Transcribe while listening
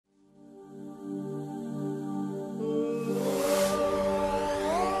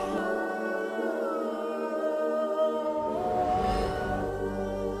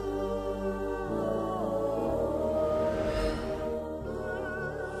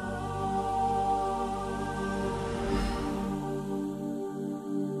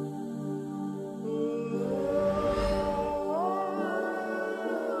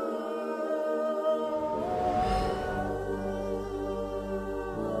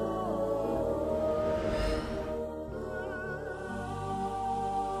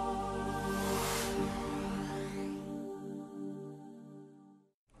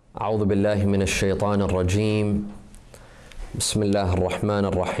أعوذ بالله من الشيطان الرجيم. بسم الله الرحمن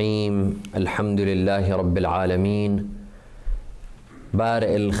الرحيم. الحمد لله رب العالمين،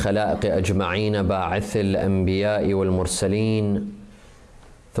 بارئ الخلائق أجمعين، باعث الأنبياء والمرسلين،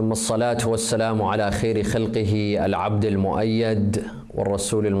 ثم الصلاة والسلام على خير خلقه العبد المؤيد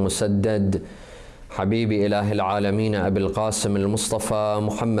والرسول المسدد، حبيب إله العالمين أبي القاسم المصطفى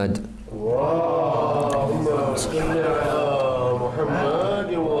محمد. اللهم صل على محمد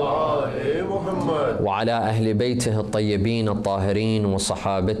وآل محمد وعلى أهل بيته الطيبين الطاهرين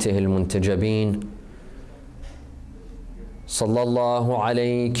وصحابته المنتجبين. صلى الله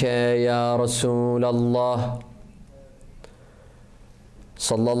عليك يا رسول الله،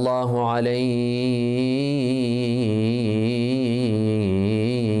 صلى الله عليك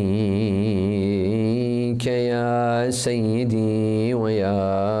يا سيدي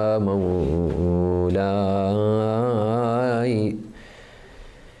ويا مولاي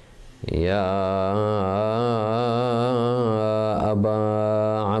يا أبا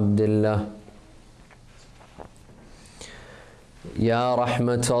عبد الله، يا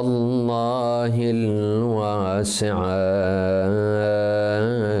رحمة الله الواسعة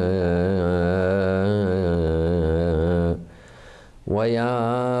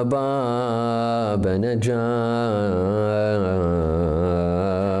ويا باب نجاة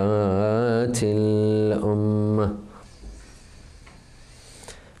الأمة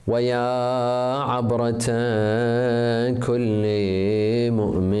ويا عبرة كل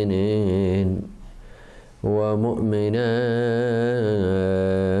مؤمن ومؤمنة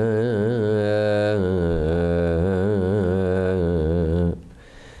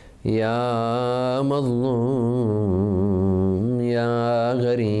يا مظلوم يا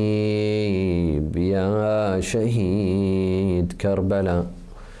غريب يا شهيد كربلاء،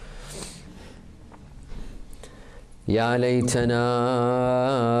 يا ليتنا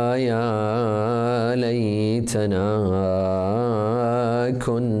يا ليتنا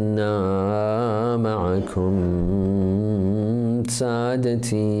كنا معكم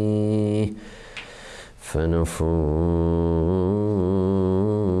سادتي فنفوز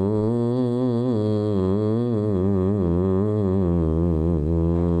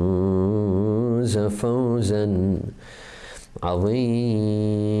فوزا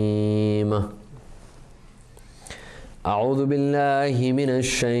عظيما. أعوذ بالله من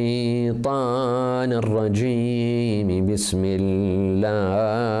الشيطان الرجيم. بسم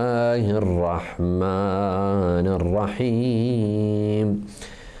الله الرحمن الرحيم.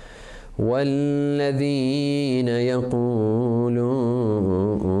 والذين يقولون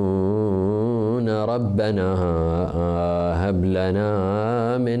ربنا هب لنا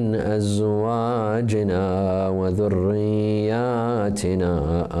من أزواجنا وذرياتنا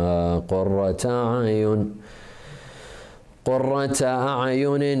قرة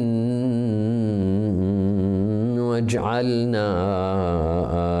أعين واجعلنا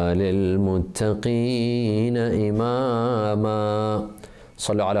للمتقين إماما.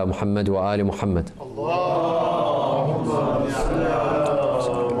 صلوا على محمد وآل محمد. اللهم صل على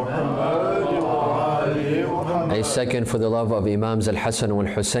محمد وآل محمد. A second for the love of Imams al-Hassan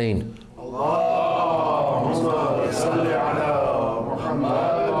wal-Hussein. اللهم صل على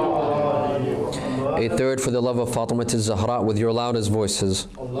محمد وآل محمد. A third for the love of Fatima al-Zahra with your loudest voices.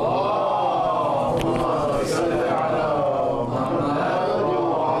 اللهم صل على محمد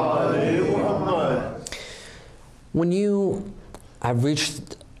وآل محمد. When you have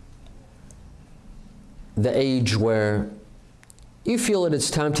reached the age where you feel that it's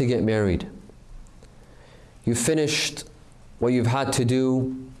time to get married, you've finished what you've had to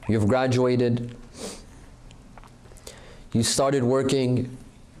do, you've graduated, you started working,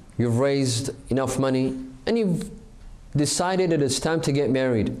 you've raised enough money, and you've decided that it's time to get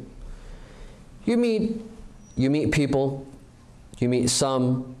married. You meet people, you meet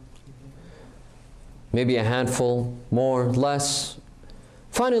some, maybe a handful, more, less.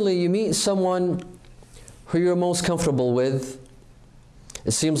 Finally, you meet someone who you're most comfortable with.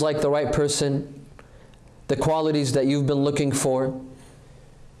 It seems like the right person, the qualities that you've been looking for.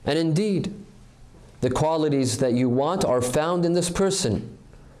 And indeed, the qualities that you want are found in this person,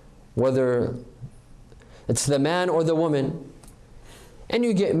 whether it's the man or the woman. And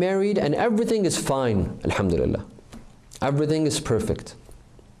you get married and everything is fine, alhamdulillah. Everything is perfect.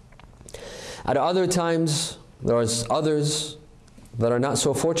 At other times, there are others that are not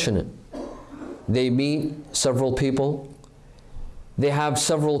so fortunate. They meet several people. They have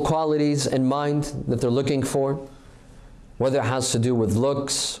several qualities in mind that they're looking for, whether it has to do with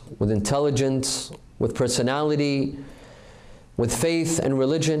looks, with intelligence, with personality, with faith and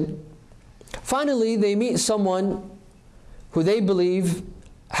religion. Finally, they meet someone who they believe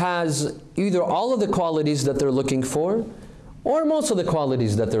has either all of the qualities that they're looking for or most of the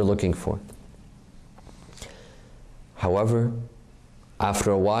qualities that they're looking for. However,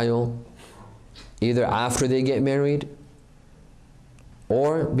 after a while, either after they get married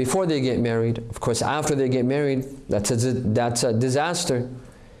or before they get married, of course after they get married, that's a disaster.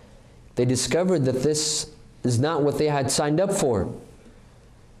 They discovered that this is not what they had signed up for.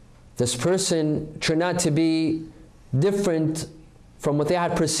 This person turned out to be different from what they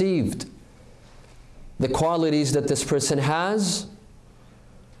had perceived. The qualities that this person has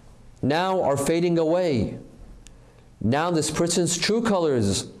now are fading away. Now this person's true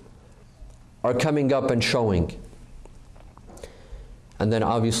colors are coming up and showing. And then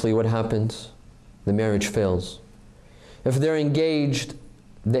obviously what happens? The marriage fails. If they're engaged,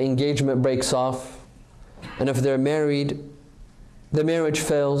 the engagement breaks off. And if they're married, the marriage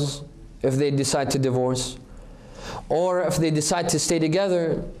fails if they decide to divorce. Or if they decide to stay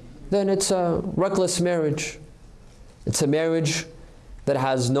together, then it's a reckless marriage. It's a marriage that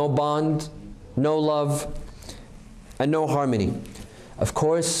has no bond, no love, and no harmony. Of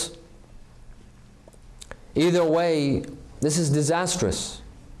course, either way, this is disastrous.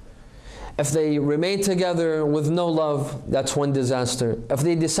 If they remain together with no love, that's one disaster. If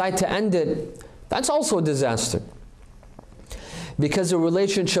they decide to end it, that's also a disaster. Because a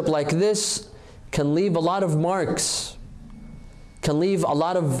relationship like this can leave a lot of marks, can leave a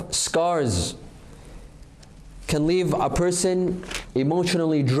lot of scars, can leave a person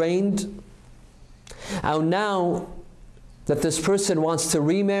emotionally drained. And now that this person wants to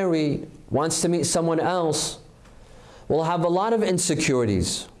remarry, wants to meet someone else, will have a lot of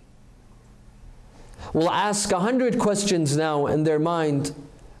insecurities. Will ask 100 questions now in their mind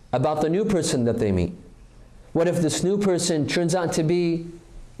about the new person that they meet. What if this new person turns out to be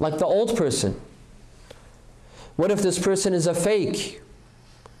like the old person? What if this person is a fake?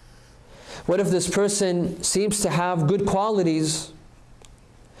 What if this person seems to have good qualities,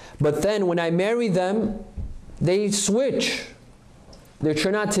 but then when I marry them, they switch. They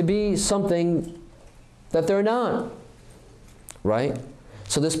turn out to be something that they're not, right?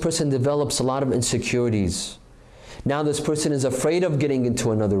 So this person develops a lot of insecurities. Now this person is afraid of getting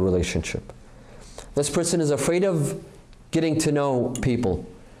into another relationship. This person is afraid of getting to know people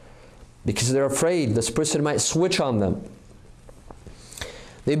because they're afraid this person might switch on them.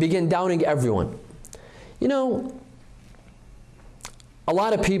 They begin doubting everyone. You know, a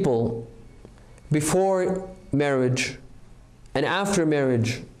lot of people before marriage and after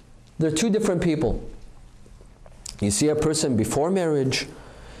marriage, they're two different people. You see a person before marriage,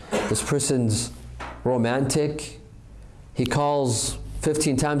 this person's romantic, he calls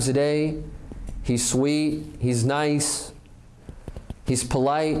 15 times a day, he's sweet, he's nice, he's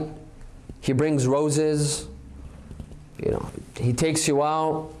polite, he brings roses, you know, he takes you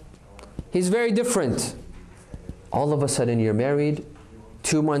out. He's very different. All of a sudden you're married,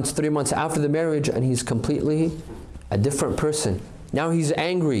 2 months, 3 months after the marriage, and he's completely a different person. Now he's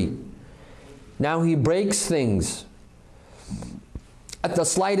angry. Now he breaks things. At the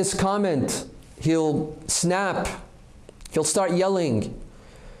slightest comment, he'll snap. He'll start yelling.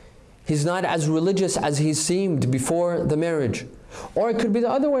 He's not as religious as he seemed before the marriage. Or it could be the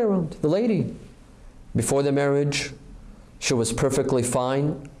other way around. The lady, before the marriage, she was perfectly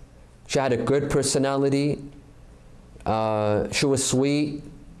fine. She had a good personality. She was sweet.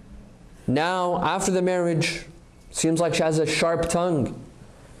 Now, after the marriage, seems like she has a sharp tongue.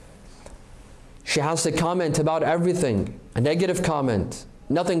 She has to comment about everything, a negative comment.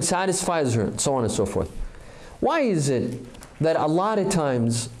 Nothing satisfies her, and so on and so forth. Why is it that a lot of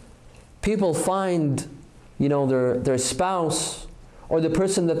times people find, you know, their spouse or the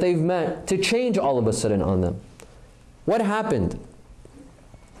person that they've met to change all of a sudden on them? What happened?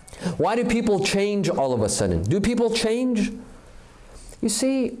 Why do people change all of a sudden? Do people change? You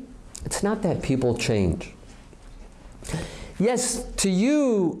see, it's not that people change. Yes, to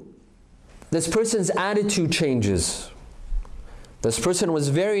you, this person's attitude changes. This person was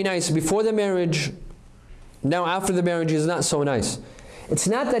very nice before the marriage. Now after the marriage, he's not so nice. It's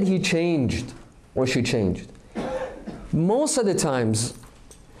not that he changed or she changed. Most of the times,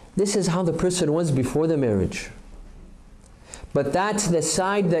 this is how the person was before the marriage. But that's the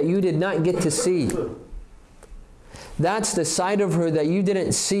side that you did not get to see. That's the side of her that you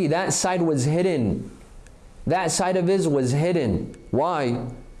didn't see. That side was hidden. That side of his was hidden. Why?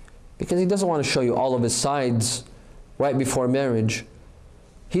 Because he doesn't want to show you all of his sides right before marriage.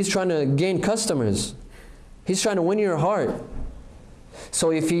 He's trying to gain customers. He's trying to win your heart.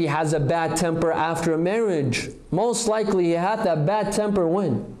 So if he has a bad temper after a marriage, most likely he had that bad temper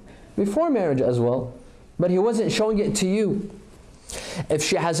when? Before marriage as well. But he wasn't showing it to you. If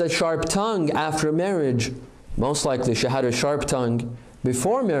she has a sharp tongue after marriage, most likely she had a sharp tongue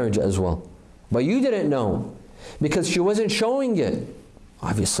before marriage as well. But you didn't know because she wasn't showing it.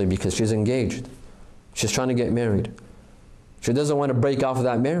 Obviously because she's engaged. She's trying to get married. She doesn't want to break off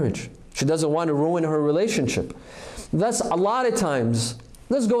that marriage. She doesn't want to ruin her relationship. That's a lot of times,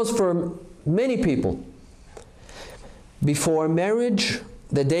 this goes for many people. Before marriage,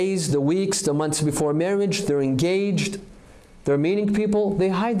 the days, the weeks, the months before marriage, they're engaged, they're meeting people, they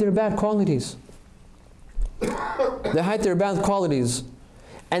hide their bad qualities. They hide their bad qualities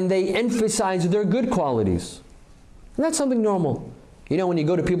and they emphasize their good qualities. And that's something normal. You know, when you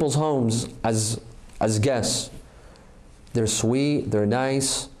go to people's homes as guests, they're sweet, they're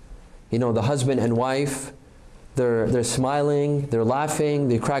nice. You know, the husband and wife, they're smiling, they're laughing,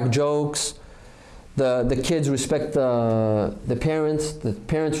 they crack jokes. The kids respect the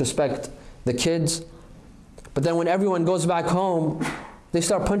parents respect the kids. But then when everyone goes back home, they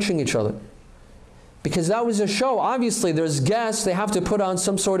start punching each other. Because that was a show. Obviously, there's guests, they have to put on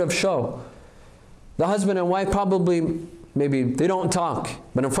some sort of show. The husband and wife probably, maybe they don't talk.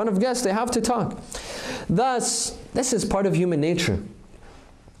 But in front of guests, they have to talk. Thus, this is part of human nature.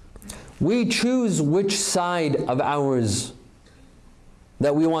 We choose which side of ours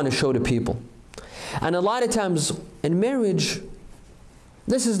that we want to show to people. And a lot of times in marriage,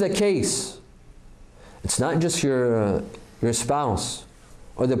 this is the case. It's not just your spouse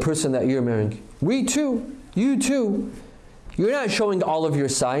or the person that you're marrying. We too, you too, you're not showing all of your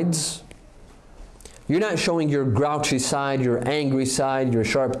sides. You're not showing your grouchy side, your angry side, your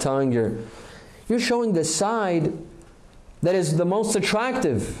sharp tongue. You're showing the side that is the most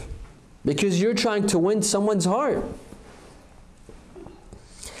attractive because you're trying to win someone's heart.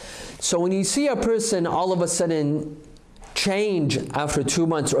 So when you see a person all of a sudden change after 2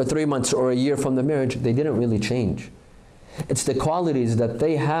 months or 3 months or a year from the marriage, they didn't really change. It's the qualities that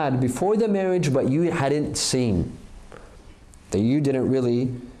they had before the marriage but you hadn't seen, that you didn't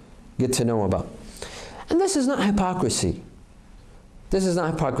really get to know about. And this is not hypocrisy. This is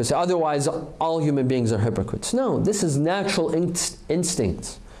not hypocrisy. Otherwise, all human beings are hypocrites. No, this is natural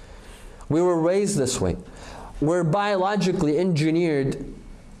instincts. We were raised this way. We're biologically engineered.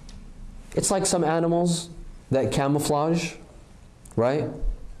 It's like some animals that camouflage, right?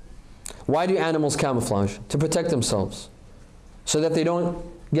 Why do animals camouflage? To protect themselves, so that they don't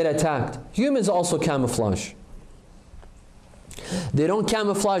get attacked. Humans also camouflage. They don't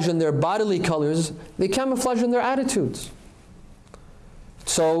camouflage in their bodily colors, they camouflage in their attitudes.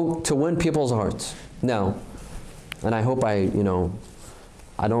 So, to win people's hearts. Now, and I hope I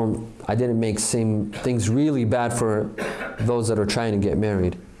didn't make things really bad for those that are trying to get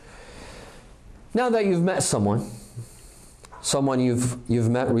married. Now that you've met someone you've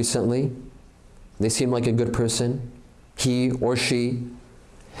met recently, they seem like a good person, he or she,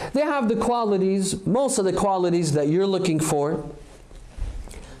 they have the qualities, most of the qualities that you're looking for,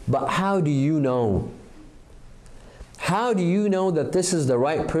 but how do you know? How do you know that this is the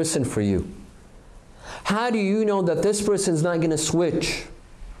right person for you? How do you know that this person's not going to switch?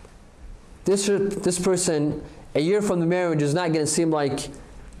 This person, a year from the marriage, is not going to seem like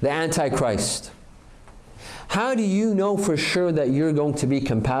the Antichrist. How do you know for sure that you're going to be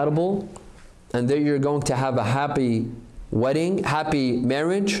compatible and that you're going to have a happy wedding, happy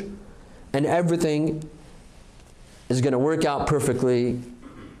marriage, and everything is going to work out perfectly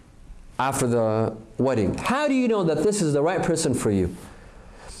after the wedding? How do you know that this is the right person for you?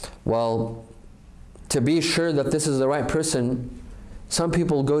 Well, to be sure that this is the right person, some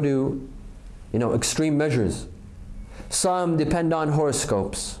people go to, extreme measures. Some depend on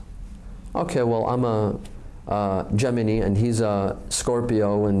horoscopes. Okay, well, I'm a Gemini and he's a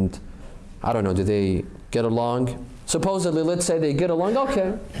Scorpio, and I don't know, do they get along? Supposedly, let's say they get along.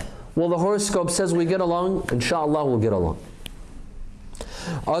 Okay, well, the horoscope says we get along, inshallah we'll get along.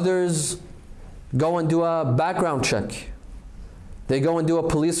 Others go and do a background check. They go and do a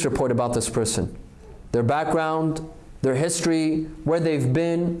police report about this person. Their background, their history, where they've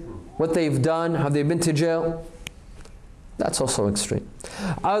been, what they've done, have they been to jail? That's also extreme.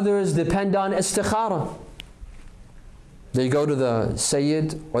 Others depend on istikhara. They go to the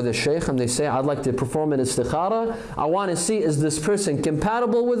Sayyid or the Shaykh and they say, I'd like to perform an istikhara. I want to see, is this person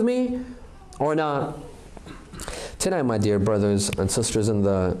compatible with me or not? Tonight, my dear brothers and sisters, in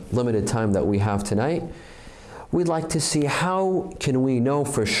the limited time that we have tonight, we'd like to see how can we know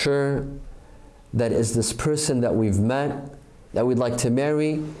for sure that is this person that we've met, that we'd like to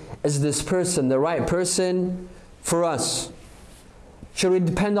marry, is this person the right person for us? Should we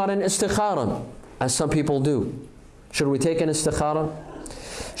depend on an istikhara, as some people do? Should we take an istikhara?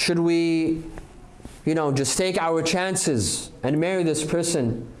 Should we just take our chances and marry this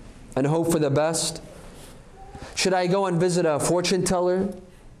person and hope for the best? Should I go and visit a fortune teller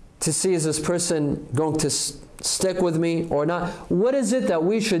to see is this person going to stick with me or not? What is it that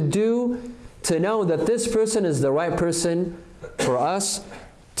we should do to know that this person is the right person for us?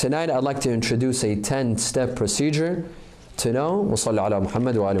 Tonight I'd like to introduce a 10-step procedure to know. Wa salli ala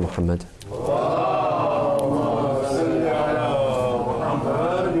Muhammad wa ali Muhammad.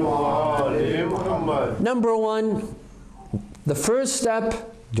 Number one, the first step,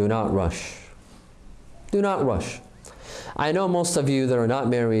 do not rush. Do not rush. I know most of you that are not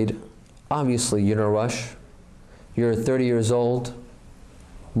married, obviously you're in a rush. You're 30 years old,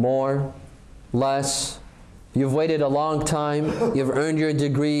 more, less. You've waited a long time. You've earned your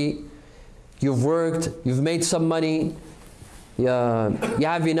degree. You've worked. You've made some money. You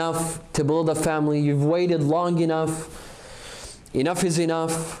have enough to build a family. You've waited long enough. Enough is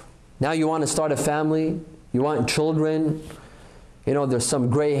enough. Now you want to start a family. You want children. There's some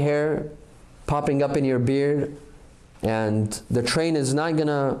gray hair popping up in your beard, and the train is not going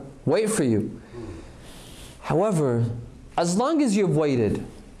to wait for you. However, as long as you've waited,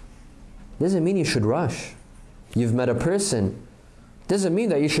 doesn't mean you should rush. You've met a person, doesn't mean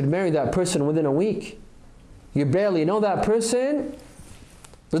that you should marry that person within a week. You barely know that person,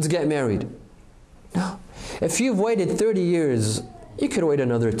 let's get married. No. If you've waited 30 years, you could wait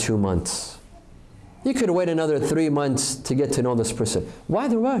another 2 months. You could wait another 3 months to get to know this person. Why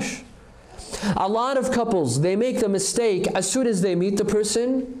the rush? A lot of couples, they make the mistake as soon as they meet the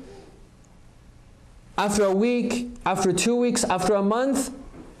person, after a week, after 2 weeks, after a month,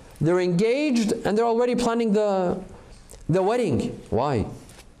 they're engaged and they're already planning the wedding. Why?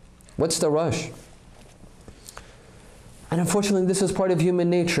 What's the rush? And unfortunately, this is part of human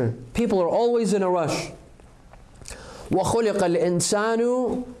nature. People are always in a rush. وَخُلِقَ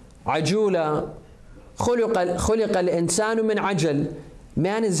الْإِنسَانُ عَجُولًا خُلِقَ الْإِنسَانُ مِنْ عَجَلٍ.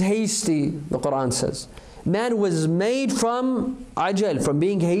 Man is hasty, the Quran says. Man was made from ajal, from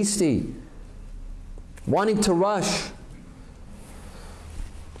being hasty, wanting to rush.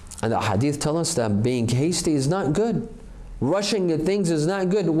 And the hadith tell us that being hasty is not good. Rushing at things is not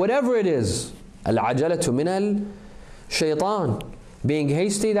good, whatever it is. Al-ajalatu min al-shaytan. Being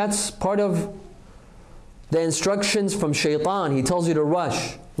hasty, that's part of the instructions from shaytan. He tells you to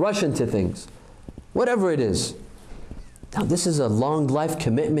rush into things, whatever it is. Now this is a long life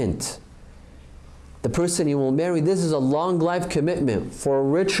commitment. The person you will marry, this is a long life commitment. For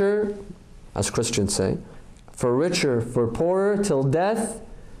richer, as Christians say, for richer, for poorer, till death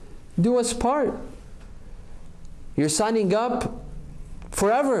do us part. You're signing up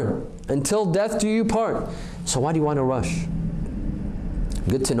forever, until death do you part. So why do you want to rush?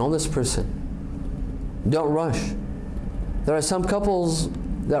 Get to know this person. Don't rush. There are some couples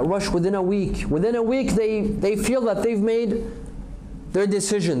that rush within a week. Within a week they feel that they've made their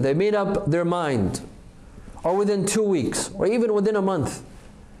decision, they made up their mind. Or within 2 weeks, or even within a month.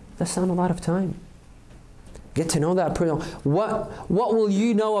 That's not a lot of time. Get to know that person. What will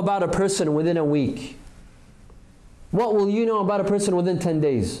you know about a person within a week? What will you know about a person within 10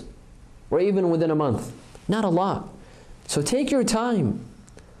 days? Or even within a month? Not a lot. So take your time.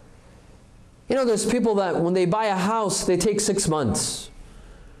 There's people that when they buy a house, they take 6 months.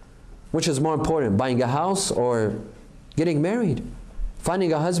 Which is more important, buying a house or getting married?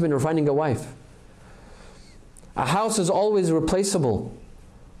 Finding a husband or finding a wife? A house is always replaceable.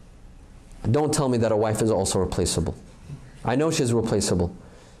 Don't tell me that a wife is also replaceable. I know she's replaceable.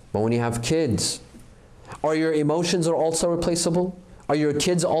 But when you have kids, are your emotions are also replaceable? Are your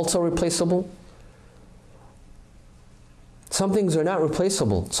kids also replaceable? Some things are not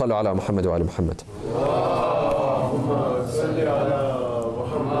replaceable. Sallu ala Muhammad wa ala Muhammad.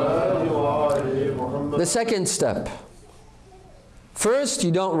 The second step. First,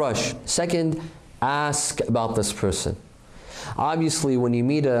 you don't rush. Second, ask about this person. Obviously, when you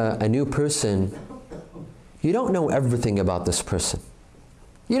meet a new person, you don't know everything about this person.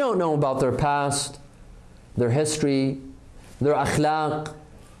 You don't know about their past, their history, their akhlaq,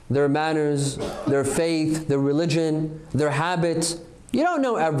 their manners, their faith, their religion, their habits. You don't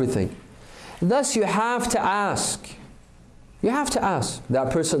know everything. Thus, you have to ask. You have to ask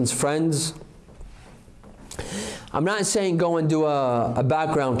that person's friends. I'm not saying go and do a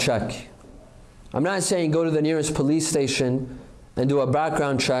background check. I'm not saying go to the nearest police station and do a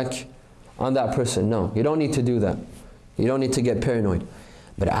background check on that person. No, you don't need to do that. You don't need to get paranoid.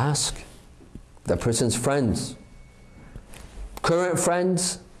 But ask that person's friends, current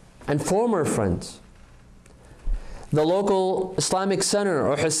friends and former friends. The local Islamic center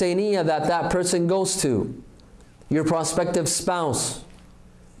or Husseiniya that person goes to, your prospective spouse,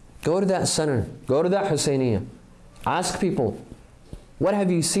 Go to that center. Go to that Husseiniya. Ask people, what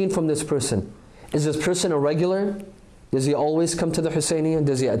have you seen from this person? Is this person a regular? Does he always come to the Husseiniya?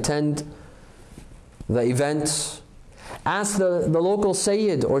 Does he attend the events? Ask the local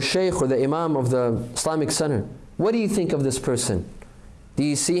Sayyid or Shaykh or the Imam of the Islamic Center. What do you think of this person? Do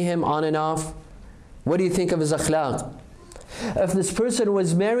you see him on and off? What do you think of his akhlaq? If this person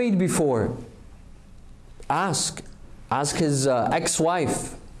was married before, ask. Ask his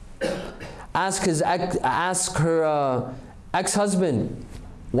ex-wife. Ask her ex-husband.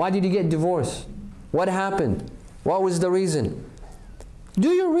 Why did you get divorced? What happened? What was the reason? Do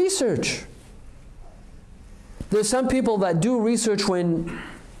your research. There's some people that do research when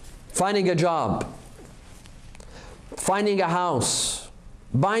finding a job, finding a house,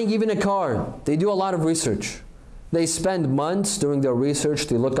 buying even a car. They do a lot of research. They spend months doing their research.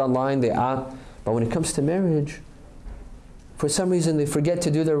 They look online, they ask. But when it comes to marriage, for some reason they forget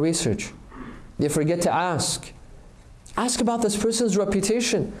to do their research. They forget to ask. Ask about this person's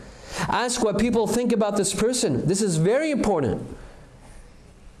reputation. Ask what people think about this person. This is very important.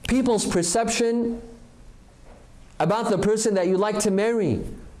 People's perception about the person that you like to marry.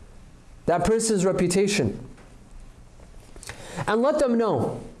 That person's reputation. And let them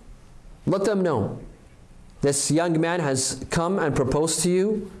know. Let them know. This young man has come and proposed to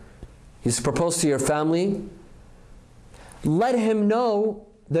you. He's proposed to your family. Let him know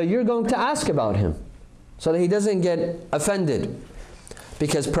that you're going to ask about him, so that he doesn't get offended.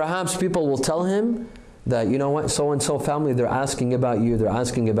 Because perhaps people will tell him that, you know what, so-and-so family, they're asking about you, they're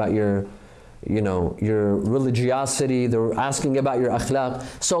asking about your religiosity, they're asking about your akhlaq.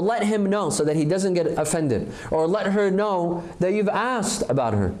 So let him know so that he doesn't get offended. Or let her know that you've asked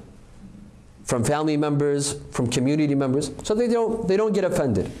about her. From family members, from community members, so they don't get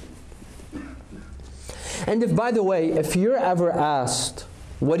offended. And if, by the way, if you're ever asked,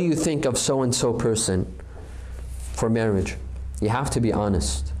 what do you think of so-and-so person for marriage? You have to be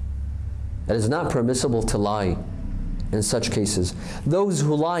honest. It is not permissible to lie in such cases. Those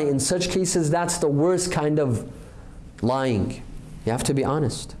who lie in such cases, that's the worst kind of lying. You have to be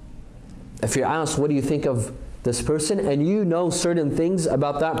honest. If you're asked, what do you think of this person, and you know certain things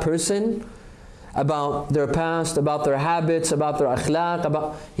about that person, about their past, about their habits, about their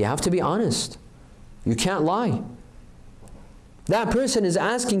akhlaq, you have to be honest. You can't lie. That person is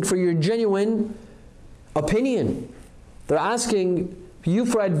asking for your genuine opinion. They're asking you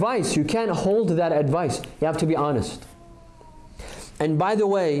for advice. You can't hold that advice. You have to be honest. And by the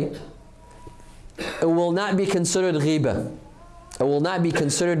way, it will not be considered ghibah. It will not be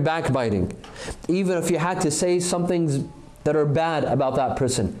considered backbiting. Even if you had to say some things that are bad about that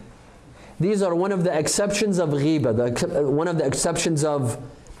person. These are one of the exceptions of ghibah. One of the exceptions of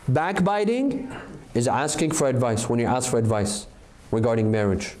backbiting is asking for advice, when you ask for advice regarding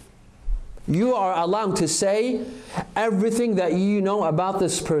marriage. You are allowed to say everything that you know about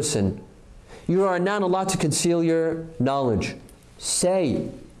this person. You are not allowed to conceal your knowledge. Say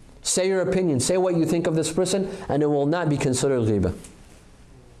your opinion, say what you think of this person, and it will not be considered ghibah.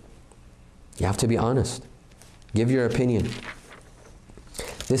 You have to be honest. Give your opinion.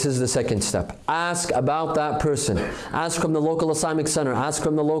 This is the second step. Ask about that person. Ask from the local Islamic center. Ask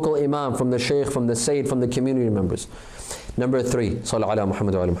from the local Imam, from the Shaykh, from the Sayyid, from the community members. Number 3. Sallu ala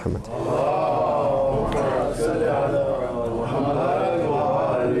Muhammad wa ala Muhammad.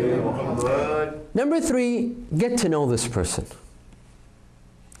 Number 3, get to know this person.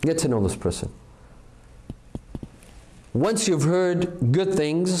 Get to know this person. Once you've heard good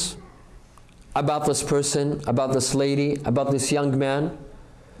things about this person, about this lady, about this young man,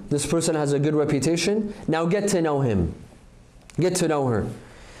 this person has a good reputation, now get to know him. Get to know her.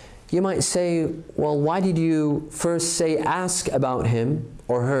 You might say, well, why did you first say ask about him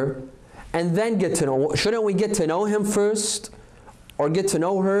or her and then get to know? Shouldn't we get to know him first or get to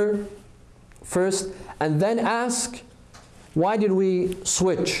know her first and then ask? Why did we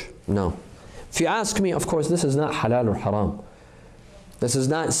switch? No. If you ask me, of course, this is not halal or haram. This is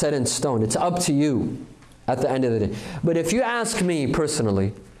not set in stone. It's up to you at the end of the day. But if you ask me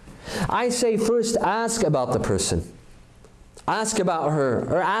personally, I say first ask about the person. Ask about her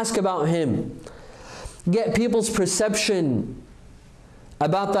or ask about him. Get people's perception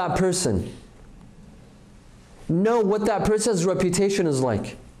about that person. Know what that person's reputation is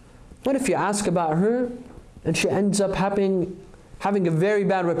like. What if you ask about her and she ends up having a very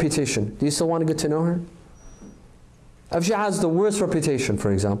bad reputation? Do you still want to get to know her? If she has the worst reputation,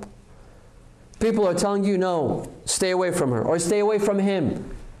 for example. People are telling you, no, stay away from her or stay away from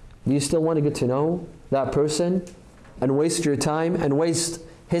him. Do you still want to get to know that person and waste your time and waste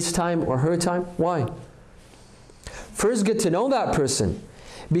his time or her time? Why? First, get to know that person.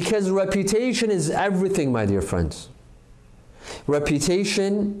 Because reputation is everything, my dear friends.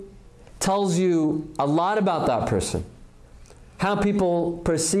 Reputation tells you a lot about that person. How people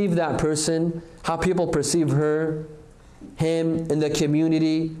perceive that person, how people perceive her, him in the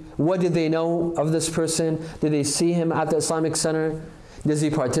community. What do they know of this person? Do they see him at the Islamic Center? Does he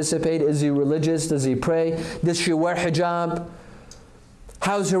participate? Is he religious? Does he pray? Does she wear hijab?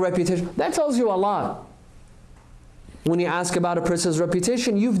 How's her reputation? That tells you a lot. When you ask about a person's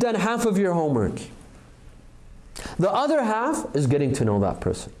reputation, you've done half of your homework. The other half is getting to know that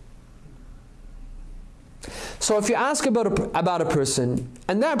person. So if you ask about a person,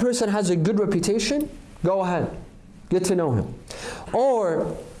 and that person has a good reputation, go ahead, get to know him.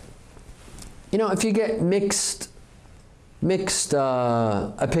 Or, you know, if you get mixed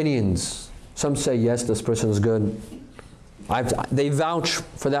opinions, some say, yes, this person is good. They vouch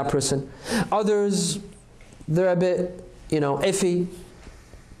for that person. Others, they're a bit, you know, iffy.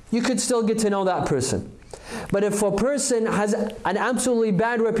 You could still get to know that person. But if a person has an absolutely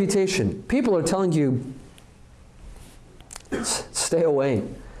bad reputation, people are telling you, stay away.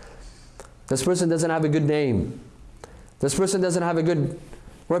 This person doesn't have a good name. This person doesn't have a good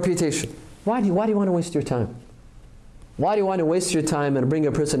reputation. Why do you want to waste your time? Why do you want to waste your time and bring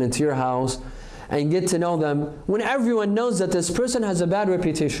a person into your house and get to know them when everyone knows that this person has a bad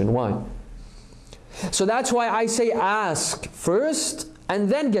reputation? Why? So that's why I say ask first and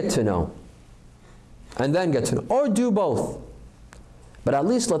then get to know. And then get to know. Or do both. But at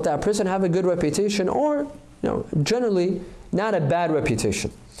least let that person have a good reputation, or, you know, generally not a bad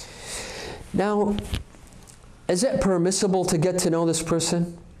reputation. Now, is it permissible to get to know this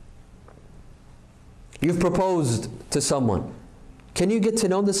person? You've proposed to someone. Can you get to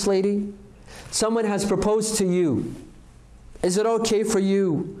know this lady? Someone has proposed to you. Is it okay for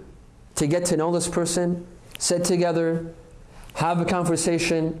you to get to know this person? Sit together, have a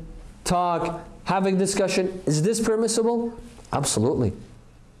conversation, talk, have a discussion. Is this permissible? Absolutely.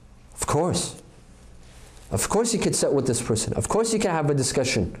 Of course. Of course you could sit with this person. Of course you can have a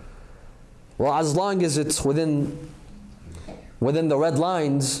discussion. Well, as long as it's within the red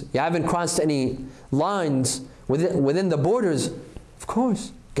lines, you haven't crossed any lines within the borders, of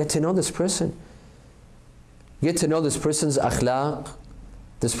course, get to know this person. Get to know this person's akhlaq,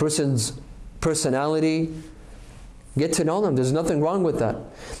 this person's personality. Get to know them. There's nothing wrong with that.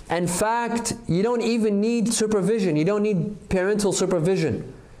 In fact, you don't even need supervision. You don't need parental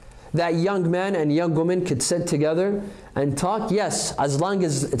supervision. That young man and young woman could sit together and talk, yes, as long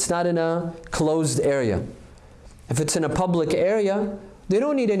as it's not in a closed area. If it's in a public area, they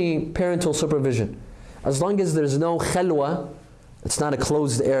don't need any parental supervision. As long as there's no khalwa, it's not a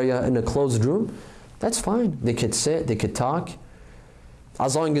closed area in a closed room, that's fine. They could sit, they could talk.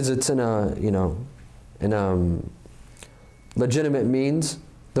 As long as it's in a, you know, in a legitimate means,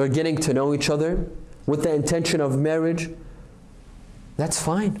 they're getting to know each other with the intention of marriage, that's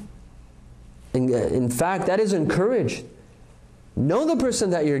fine. In fact, that is encouraged. Know the person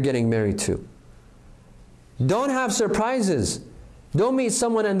that you're getting married to. Don't have surprises. Don't meet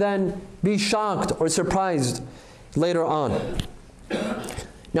someone and then be shocked or surprised later on.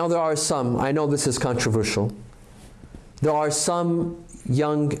 Now there are some, I know this is controversial, there are some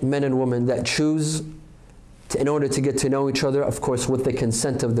young men and women that choose in order to get to know each other, of course with the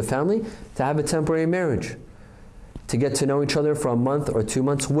consent of the family, to have a temporary marriage. To get to know each other for a month or 2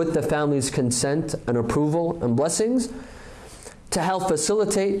 months with the family's consent and approval and blessings. To help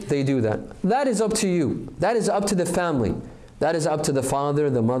facilitate, they do that. That is up to you. That is up to the family. That is up to the father,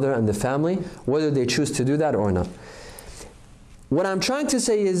 the mother, and the family, whether they choose to do that or not. What I'm trying to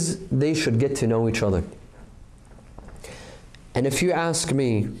say is they should get to know each other. And if you ask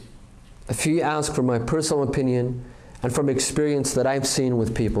me, if you ask for my personal opinion and from experience that I've seen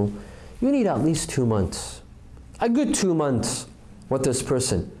with people, you need at least 2 months. A good 2 months with this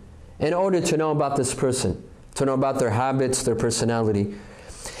person in order to know about this person, to know about their habits, their personality.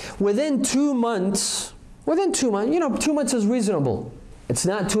 Within 2 months, you know, 2 months is reasonable. It's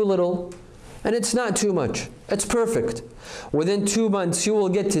not too little and it's not too much. It's perfect. Within 2 months, you will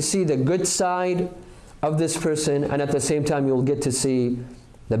get to see the good side of this person, and at the same time, you will get to see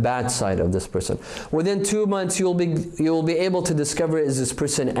the bad side of this person. Within 2 months, you will be able to discover, is this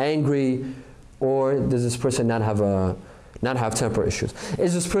person angry, or does this person not have temper issues?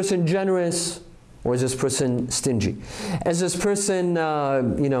 Is this person generous, or is this person stingy? Is this person,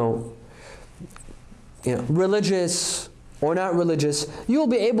 religious or not religious? You'll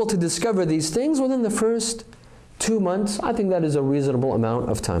be able to discover these things within the first 2 months. I think that is a reasonable amount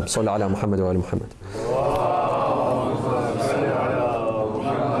of time. Sallallahu ala Muhammad wa ala Muhammad.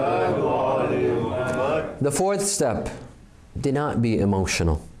 The fourth step do not be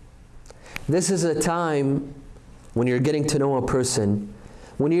emotional. This is a time when you're getting to know a person,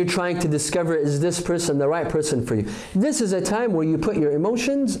 when you're trying to discover, is this person the right person for you? This is a time where you put your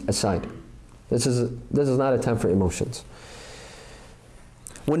emotions aside. This is not a time for emotions.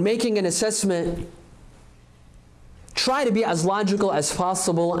 When making an assessment, try to be as logical as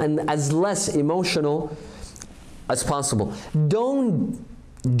possible and as less emotional as possible. Don't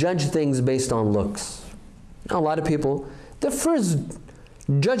judge things based on looks. A lot of people, the first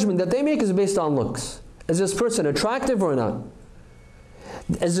judgment that they make is based on looks. Is this person attractive or not?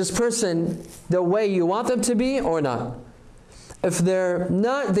 Is this person the way you want them to be or not? If they're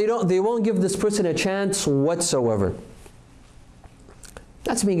not, they won't give this person a chance whatsoever.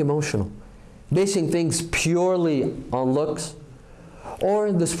 That's being emotional. Basing things purely on looks.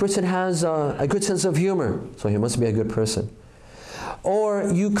 Or this person has a good sense of humor, so he must be a good person.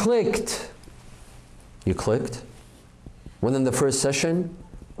 Or you clicked within the first session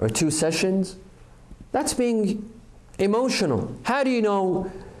or 2 sessions. That's being emotional. How do you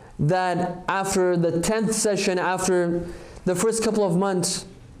know that after the 10th session, after the first couple of months,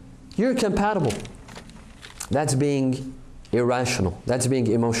 you're compatible? That's being irrational. That's being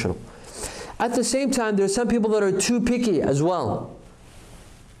emotional. At the same time, there's some people that are too picky as well.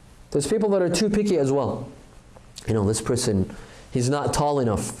 There's people that are too picky as well. You know, this person, he's not tall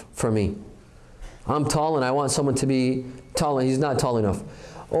enough for me. I'm tall and I want someone to be tall and he's not tall enough.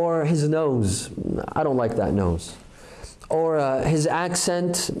 Or his nose, I don't like that nose. Or his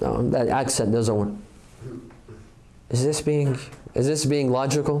accent, no, that accent doesn't work. Is this being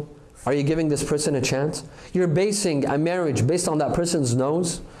logical? Are you giving this person a chance? You're basing a marriage based on that person's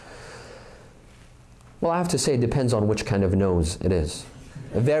nose? Well, I have to say it depends on which kind of nose it is.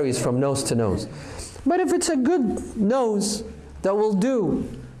 It varies from nose to nose. But if it's a good nose that will do,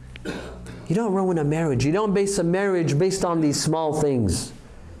 you don't ruin a marriage. You don't base a marriage based on these small things.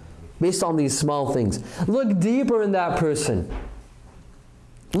 Based on these small things. Look deeper in that person.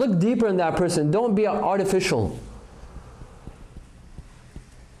 Look deeper in that person. Don't be artificial.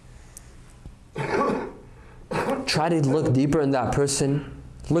 Try to look deeper in that person.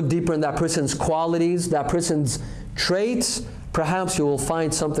 Look deeper in that person's qualities, that person's traits. Perhaps you will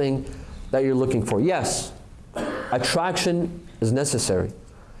find something that you're looking for. Yes, attraction is necessary.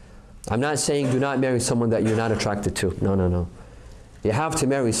 I'm not saying do not marry someone that you're not attracted to. No, no, no. You have to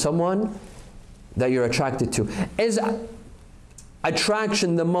marry someone that you're attracted to. Is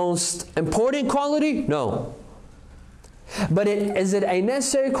attraction the most important quality? No. But is it a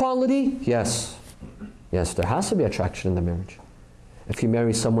necessary quality? Yes. Yes, there has to be attraction in the marriage. If you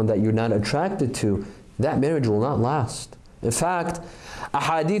marry someone that you're not attracted to, that marriage will not last. In fact,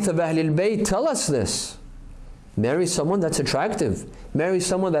 ahadith of Ahlul Bayt tell us this. Marry someone that's attractive. Marry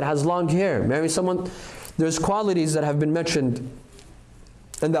someone that has long hair. Marry someone, there's qualities that have been mentioned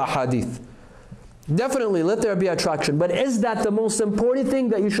in the ahadith. Definitely let there be attraction. But is that the most important thing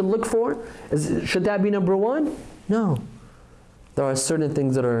that you should look for? Should that be number one? No. There are certain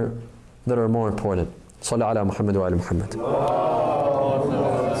things that are more important. Sallu ala Muhammad wa ala Muhammad.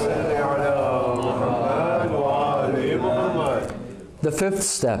 The 5th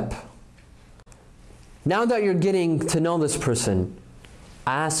step. Now that you're getting to know this person,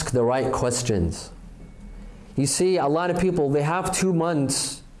 ask the right questions. You see, a lot of people, they have 2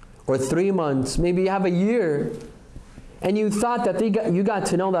 months or 3 months, maybe you have a year, and you thought that you got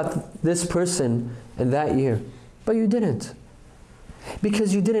to know this person in that year. But you didn't.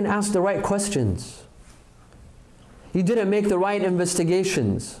 Because you didn't ask the right questions. You didn't make the right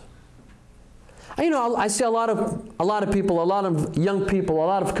investigations. And, you know, I see a lot of people, a lot of young people, a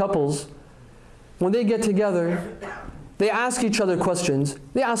lot of couples, when they get together, they ask each other questions.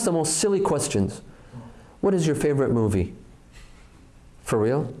 They ask the most silly questions. What is your favorite movie? For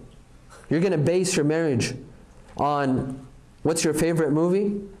real? You're going to base your marriage on what's your favorite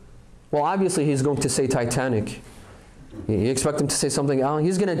movie? Well, obviously he's going to say Titanic. You expect him to say something else.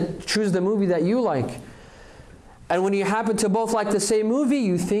 He's going to choose the movie that you like. And when you happen to both like the same movie,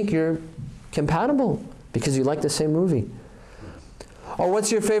 you think you're compatible because you like the same movie. Or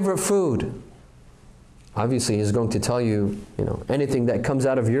what's your favorite food? Obviously he's going to tell you, you know, anything that comes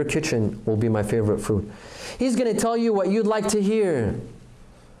out of your kitchen will be my favorite food. He's going to tell you what you'd like to hear.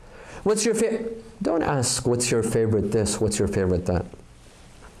 What's your favorite? Don't ask what's your favorite this, what's your favorite that.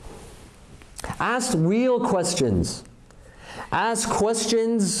 Ask real questions. Ask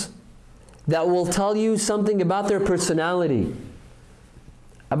questions that will tell you something about their personality,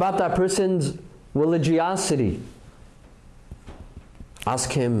 about that person's religiosity.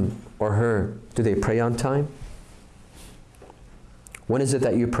 Ask him or her, do they pray on time? When is it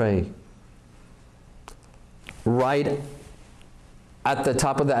that you pray? Write at the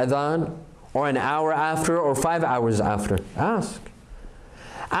top of the adhan, or an hour after, or 5 hours after? Ask.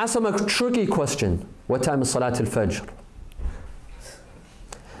 Ask them a tricky question. What time is Salat al-Fajr?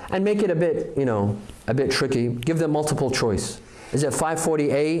 And make it a bit, a bit tricky. Give them multiple choice. Is it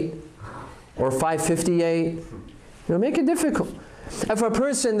 5:48 or 5:58? Make it difficult. If a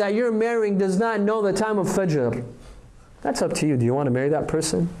person that you're marrying does not know the time of Fajr, that's up to you. Do you want to marry that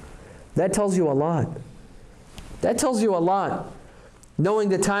person? That tells you a lot. That tells you a lot. Knowing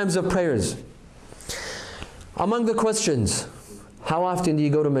the times of prayers. Among the questions, how often do you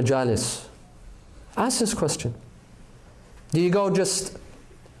go to majalis? Ask this question. Do you go just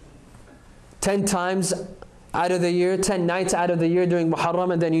 10 times out of the year, 10 nights out of the year during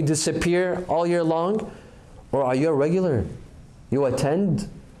Muharram, and then you disappear all year long? Or are you a regular? You attend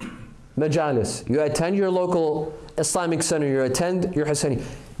majalis. You attend your local Islamic center. You attend your Husseini.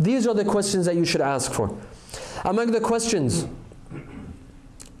 These are the questions that you should ask for. Among the questions,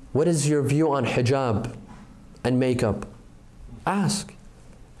 what is your view on hijab and makeup? Ask.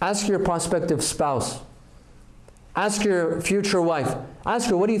 Ask your prospective spouse. Ask your future wife. Ask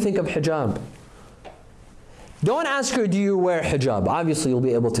her, what do you think of hijab? Don't ask her, do you wear hijab? Obviously, you'll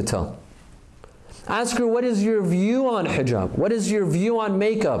be able to tell. Ask her, what is your view on hijab? What is your view on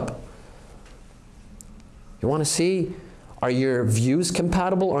makeup? You want to see, are your views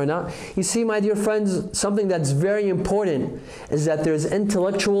compatible or not? You see, my dear friends, something that's very important is that there's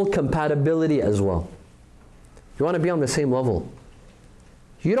intellectual compatibility as well. You want to be on the same level.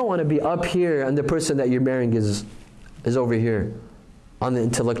 You don't want to be up here and the person that you're marrying is over here on the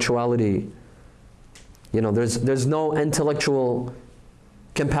intellectuality. There's no intellectual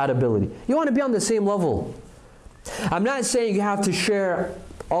compatibility. You want to be on the same level. I'm not saying you have to share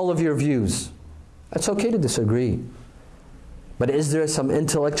all of your views. It's okay to disagree. But is there some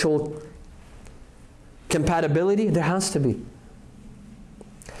intellectual compatibility? There has to be.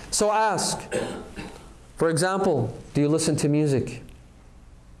 So ask. For example, do you listen to music?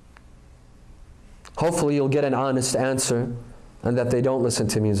 Hopefully you'll get an honest answer and that they don't listen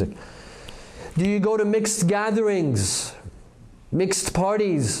to music. Do you go to mixed gatherings, mixed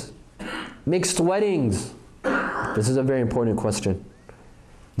parties, mixed weddings? This is a very important question.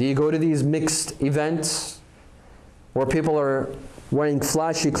 Do you go to these mixed events where people are wearing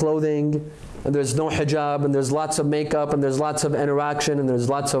flashy clothing and there's no hijab and there's lots of makeup and there's lots of interaction and there's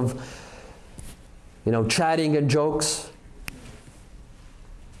lots of chatting and jokes?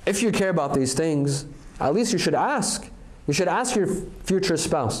 If you care about these things, at least you should ask. You should ask your future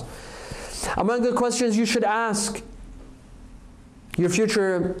spouse. Among the questions you should ask your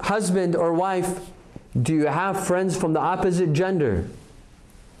future husband or wife, do you have friends from the opposite gender?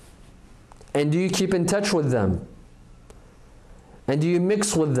 And do you keep in touch with them? And do you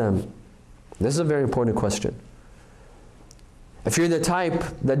mix with them? This is a very important question. If you're the type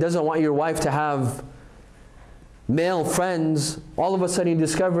that doesn't want your wife to have male friends, all of a sudden you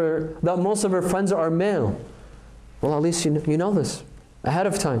discover that most of her friends are male. Well, at least you know this ahead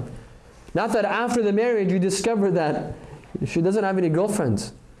of time. Not that after the marriage you discover that she doesn't have any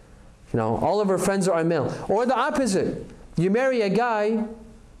girlfriends. All of her friends are male. Or the opposite. You marry a guy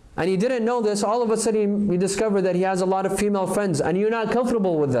and you didn't know this, all of a sudden you discover that he has a lot of female friends and you're not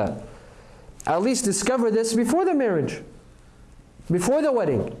comfortable with that. At least discover this before the marriage, before the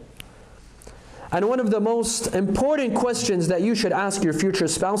wedding. And one of the most important questions that you should ask your future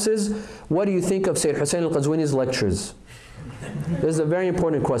spouse is, what do you think of Sayid Hussein Al-Qazwini's lectures? This is a very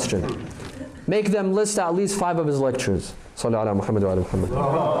important question. Make them list at least 5 of his lectures. Sallu ala Muhammad wa ala Muhammad.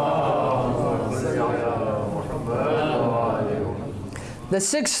 The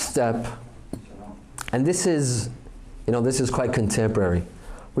 6th step, and this is quite contemporary.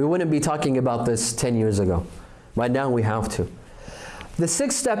 We wouldn't be talking about this 10 years ago. Right now we have to. The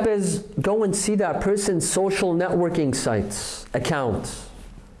 6th step is go and see that person's social networking sites, accounts.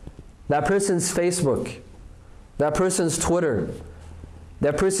 That person's Facebook. That person's Twitter.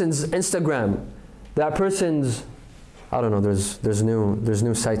 That person's Instagram. That person's, I don't know, there's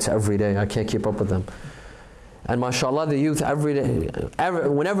new sites every day. I can't keep up with them. And mashallah, the youth every day,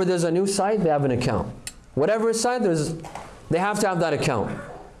 whenever there's a new site, they have an account. Whatever site they have to have that account.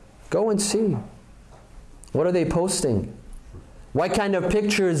 Go and see. What are they posting? What kind of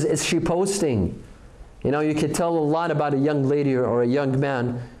pictures is she posting? You could tell a lot about a young lady or a young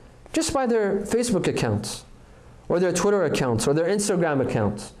man just by their Facebook accounts, or their Twitter accounts, or their Instagram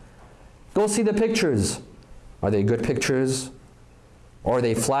accounts. Go see the pictures. Are they good pictures? Or are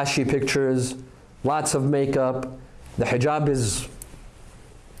they flashy pictures? Lots of makeup. The hijab is,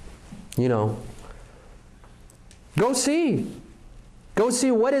 Go see. Go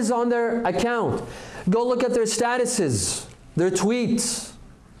see what is on their account. Go look at their statuses. Their tweets,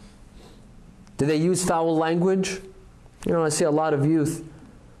 do they use foul language? You know, I see a lot of youth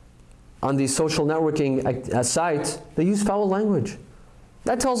on these social networking sites, they use foul language.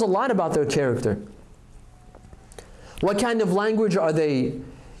 That tells a lot about their character. What kind of language are they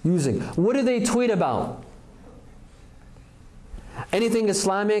using? What do they tweet about? Anything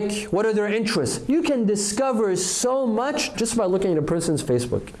Islamic? What are their interests? You can discover so much just by looking at a person's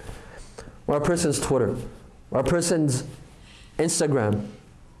Facebook, or a person's Twitter, or a person's Instagram.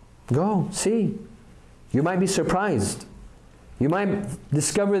 Go, see. You might be surprised. You might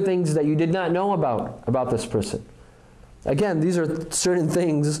discover things that you did not know about this person. Again, these are certain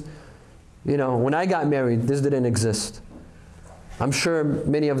things, you know, when I got married, this didn't exist. I'm sure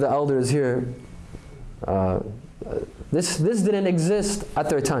many of the elders here, this didn't exist at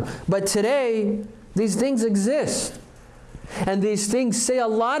their time. But today, these things exist. And these things say a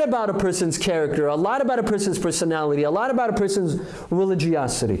lot about a person's character, a lot about a person's personality, a lot about a person's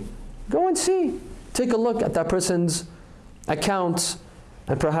religiosity. Go and see. Take a look at that person's accounts,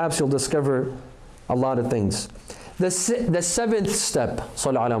 and perhaps you'll discover a lot of things. The seventh step,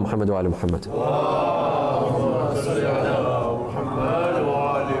 Sallu ala Muhammad wa ala Muhammad.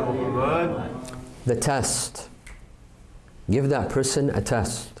 The test. Give that person a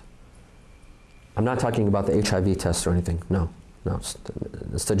test. I'm not talking about the HIV test or anything. No,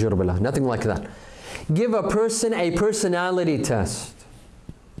 Istajir billah. Nothing like that. Give a person a personality test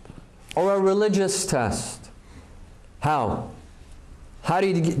or a religious test. How? How do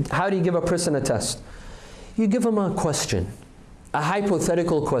you give a person a test? You give them a question, a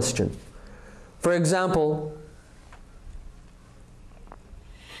hypothetical question. For example,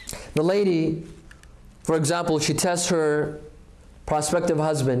 the lady, for example, she tests her prospective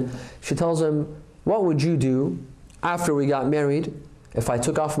husband. She tells him, what would you do after we got married if I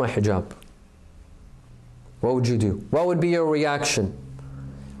took off my hijab? What would you do? What would be your reaction?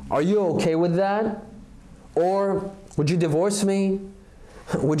 Are you okay with that? Or would you divorce me?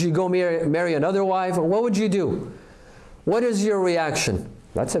 Would you go marry another wife? What would you do? What is your reaction?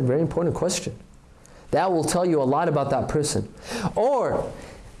 That's a very important question. That will tell you a lot about that person. Or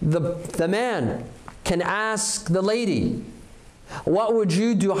the man can ask the lady, what would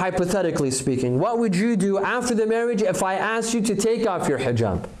you do, hypothetically speaking? What would you do after the marriage if I asked you to take off your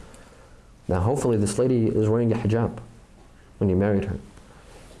hijab? Now hopefully this lady is wearing a hijab when you married her.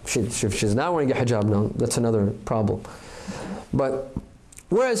 If she's not wearing a hijab, no, that's another problem. But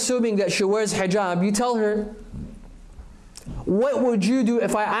we're assuming that she wears hijab. You tell her, what would you do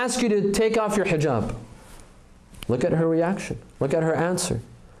if I ask you to take off your hijab? Look at her reaction. Look at her answer.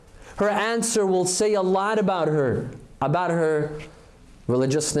 Her answer will say a lot about her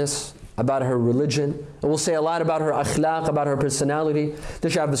religiousness, about her religion. It will say a lot about her akhlaq, about her personality.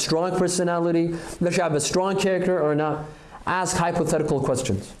 Does she have a strong personality? Does she have a strong character or not? Ask hypothetical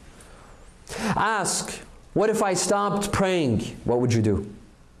questions. Ask, what if I stopped praying? What would you do?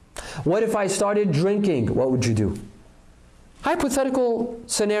 What if I started drinking? What would you do? Hypothetical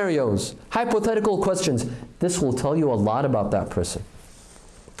scenarios, hypothetical questions. This will tell you a lot about that person.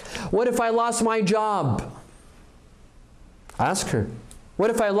 What if I lost my job? Ask her. What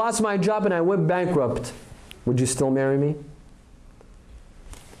if I lost my job and I went bankrupt? Would you still marry me?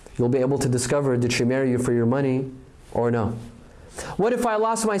 You'll be able to discover, did she marry you for your money or no? What if I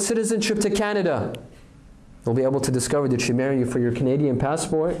lost my citizenship to Canada? You'll be able to discover, did she marry you for your Canadian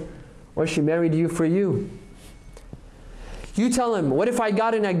passport or she married you for you? You tell him, what if I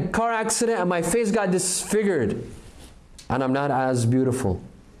got in a car accident and my face got disfigured and I'm not as beautiful?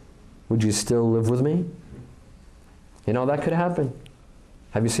 Would you still live with me? You know, that could happen.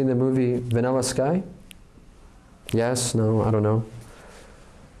 Have you seen the movie Vanilla Sky? Yes, no, I don't know.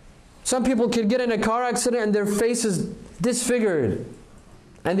 Some people could get in a car accident and their face is disfigured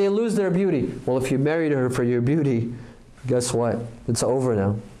and they lose their beauty. Well, if you married her for your beauty, guess what? It's over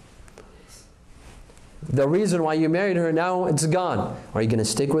now. The reason why you married her, now it's gone. Are you going to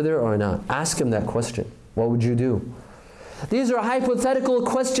stick with her or not? Ask him that question. What would you do? These are hypothetical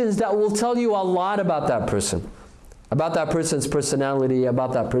questions that will tell you a lot about that person. About that person's personality,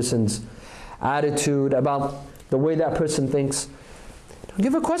 about that person's attitude, about the way that person thinks.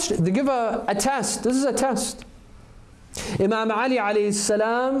 Give a question, give a test. This is a test. Imam Ali alayhi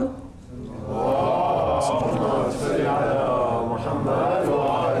salam,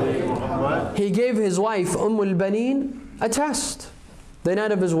 he gave his wife al-Baneen a test the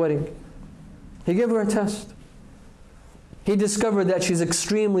night of his wedding. He gave her a test. He discovered that she's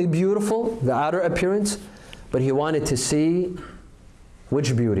extremely beautiful, the outer appearance, but he wanted to see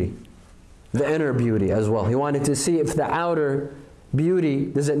which beauty? The inner beauty as well. He wanted to see if the outer beauty,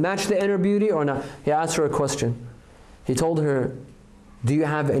 does it match the inner beauty or not? He asked her a question. He told her, do you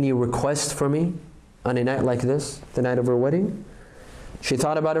have any request for me on a night like this, the night of her wedding? She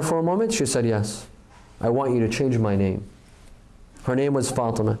thought about it for a moment. She said, yes. I want you to change my name. Her name was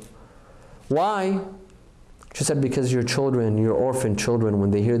Fatima. Why? She said, because your children, your orphan children,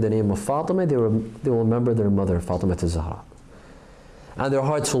 when they hear the name of Fatima, they will remember their mother, Fatima al-Zahra. And their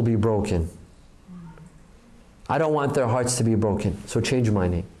hearts will be broken. I don't want their hearts to be broken, so change my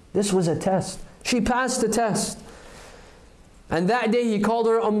name. This was a test. She passed the test. And that day he called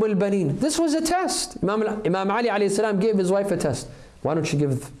her al-Baneen. This was a test. Imam Ali alayhi salam gave his wife a test. Why don't you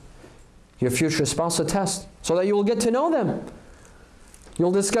give your future spouse a test? So that you will get to know them.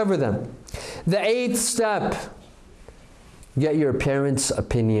 You'll discover them. The 8th step, get your parents'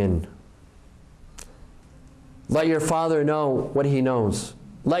 opinion. Let your father know what he knows.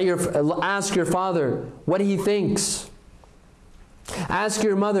 Ask your father what he thinks. Ask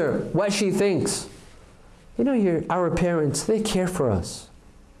your mother what she thinks. You know, our parents, they care for us.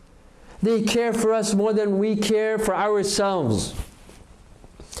 They care for us more than we care for ourselves.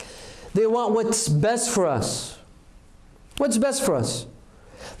 They want what's best for us. What's best for us?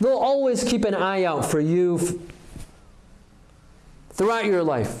 They'll always keep an eye out for you throughout your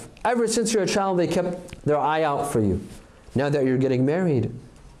life. Ever since you're a child, they kept their eye out for you. Now that you're getting married,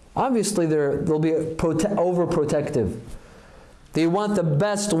 obviously they'll be overprotective. They want the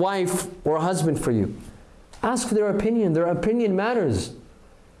best wife or husband for you. Ask their opinion. Their opinion matters.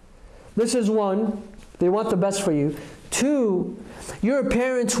 This is one, they want the best for you. 2, your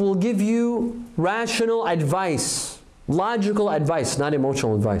parents will give you rational advice, logical advice, not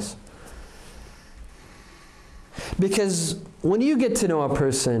emotional advice. Because when you get to know a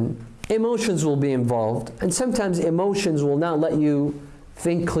person, emotions will be involved, and sometimes emotions will not let you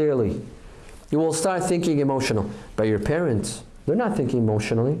think clearly. You will start thinking emotional. But your parents, they're not thinking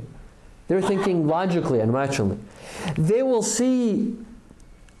emotionally. They're thinking logically and rationally. They will see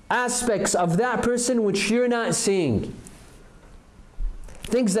aspects of that person which you're not seeing.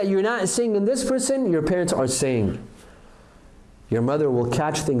 Things that you're not seeing in this person, your parents are seeing. Your mother will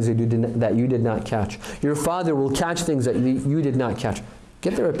catch things that you did not catch. Your father will catch things that you did not catch.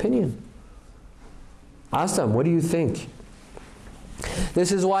 Get their opinion. Ask them, what do you think?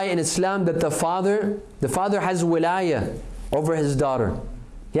 This is why in Islam that the father has wilaya over his daughter.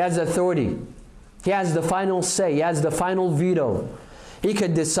 He has authority. He has the final say. He has the final veto. He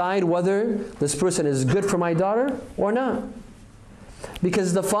could decide whether this person is good for my daughter or not.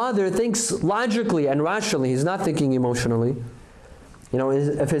 Because the father thinks logically and rationally. He's not thinking emotionally. You know,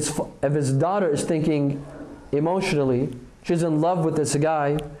 if his daughter is thinking emotionally, she's in love with this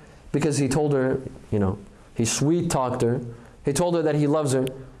guy because he told her, you know, he sweet-talked her. He told her that he loves her.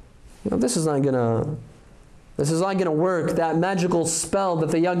 You know, this is not gonna work. That magical spell that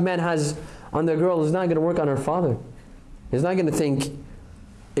the young man has on the girl is not gonna work on her father. He's not gonna think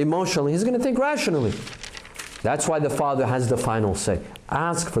emotionally. He's gonna think rationally. That's why the father has the final say.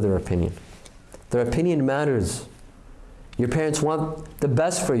 Ask for their opinion. Their opinion matters. Your parents want the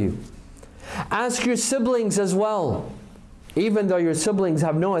best for you. Ask your siblings as well. Even though your siblings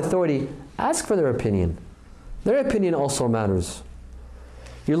have no authority, ask for their opinion. Their opinion also matters.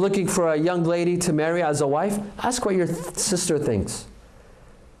 You're looking for a young lady to marry as a wife, ask what your sister thinks.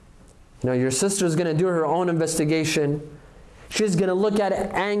 You know, your sister's going to do her own investigation. She's going to look at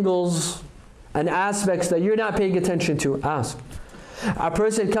angles and aspects that you're not paying attention to. Ask. A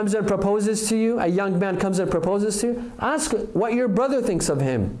person comes and proposes to you, a young man comes and proposes to you, ask what your brother thinks of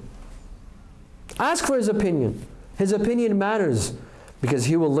him. Ask for his opinion. His opinion matters because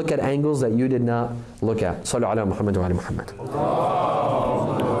he will look at angles that you did not look at. Sallu ala Muhammad wa ala Muhammad.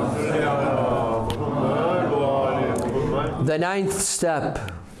 The 9th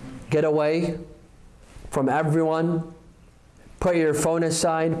step, get away from everyone. Put your phone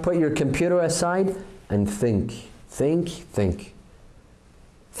aside, put your computer aside, and think. Think, think.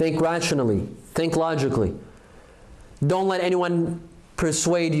 Think rationally, think logically. Don't let anyone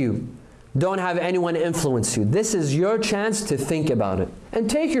persuade you. Don't have anyone influence you. This is your chance to think about it. And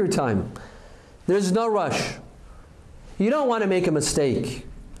take your time. There's no rush. You don't want to make a mistake.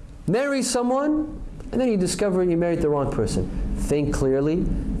 Marry someone, and then you discover you married the wrong person. Think clearly,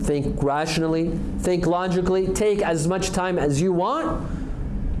 think rationally, think logically, take as much time as you want,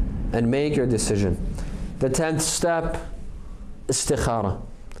 and make your decision. The 10th step, istikhara.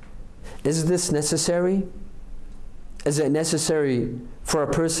 Is this necessary? Is it necessary for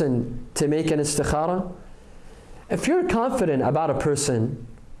a person to make an istikhara? If you're confident about a person,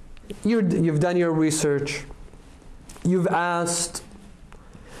 you've done your research, you've asked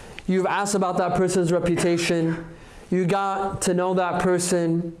about that person's reputation, you got to know that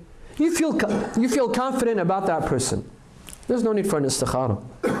person, You feel confident about that person. There's no need for an istikhara.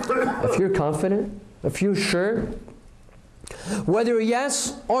 If you're confident, if you're sure, whether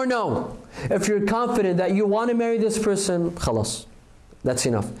yes or no, if you're confident that you want to marry this person, khalas, that's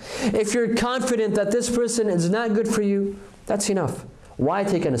enough. If you're confident that this person is not good for you, that's enough. Why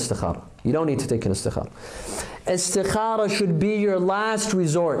take an istikhara? You don't need to take an istikhara. Istikhara should be your last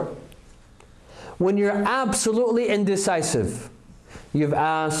resort. When you're absolutely indecisive, you've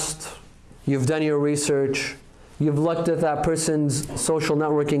asked, you've done your research, you've looked at that person's social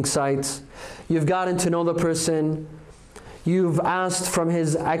networking sites, you've gotten to know the person, you've asked from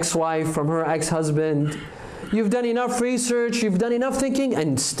his ex-wife, from her ex-husband, you've done enough research, you've done enough thinking,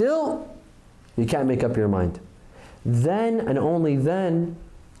 and still you can't make up your mind. Then and only then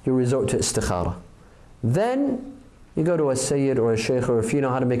you resort to istikhara. Then you go to a sayyid or a shaykh, or if you know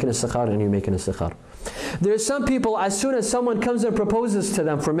how to make an istikhara, and you make an istikhara. There's some people, as soon as someone comes and proposes to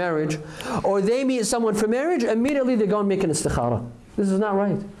them for marriage, or they meet someone for marriage, immediately they go and make an istikhara. This is not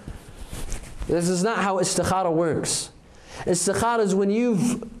right. This is not how istikhara works. Istikhara is when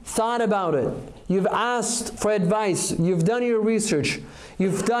you've thought about it, you've asked for advice, you've done your research,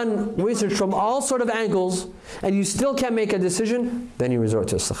 you've done research from all sort of angles, and you still can't make a decision, then you resort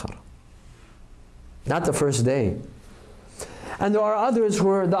to istikhara. Not the first day. And there are others who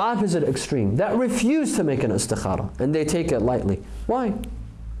are the opposite extreme, that refuse to make an istikhara, and they take it lightly. Why?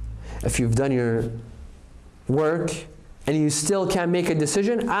 If you've done your work, and you still can't make a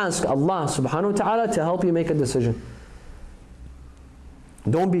decision, ask Allah subhanahu wa ta'ala to help you make a decision.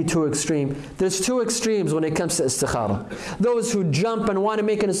 Don't be too extreme. There's two extremes when it comes to istikhara. Those who jump and want to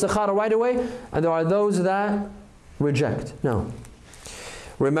make an istikhara right away, and there are those that reject. No.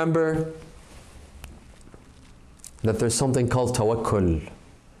 Remember that there's something called tawakkul.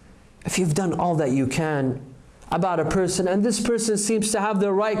 If you've done all that you can about a person, and this person seems to have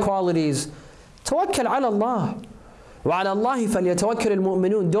the right qualities, tawakkal ala Allah. وَعَلَى اللَّهِ فَلْيَتَوَكَّلِ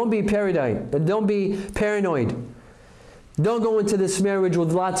الْمُؤْمِنُونَ. Don't be paranoid. Don't be paranoid. Don't go into this marriage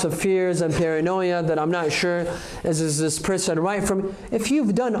with lots of fears and paranoia that I'm not sure, is this person right for me? If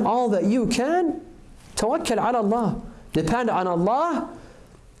you've done all that you can, tawakkal ala Allah. Depend on Allah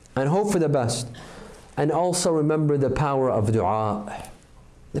and hope for the best. And also remember the power of dua.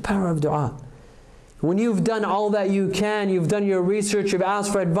 The power of dua. When you've done all that you can, you've done your research, you've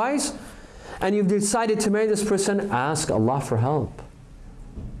asked for advice, and you've decided to marry this person, ask Allah for help.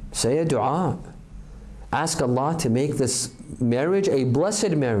 Say a dua. Ask Allah to make this marriage a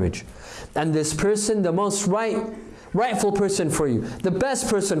blessed marriage. And this person, the most rightful person for you, the best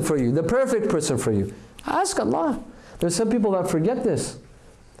person for you, the perfect person for you. Ask Allah. There's some people that forget this.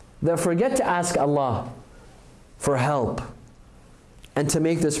 They forget to ask Allah for help and to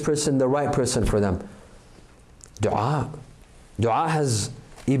make this person the right person for them. Dua. Dua has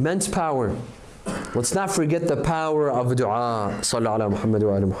immense power. Let's not forget the power of dua. Sallallahu ala Muhammad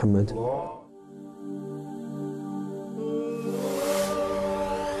wa ala Muhammad.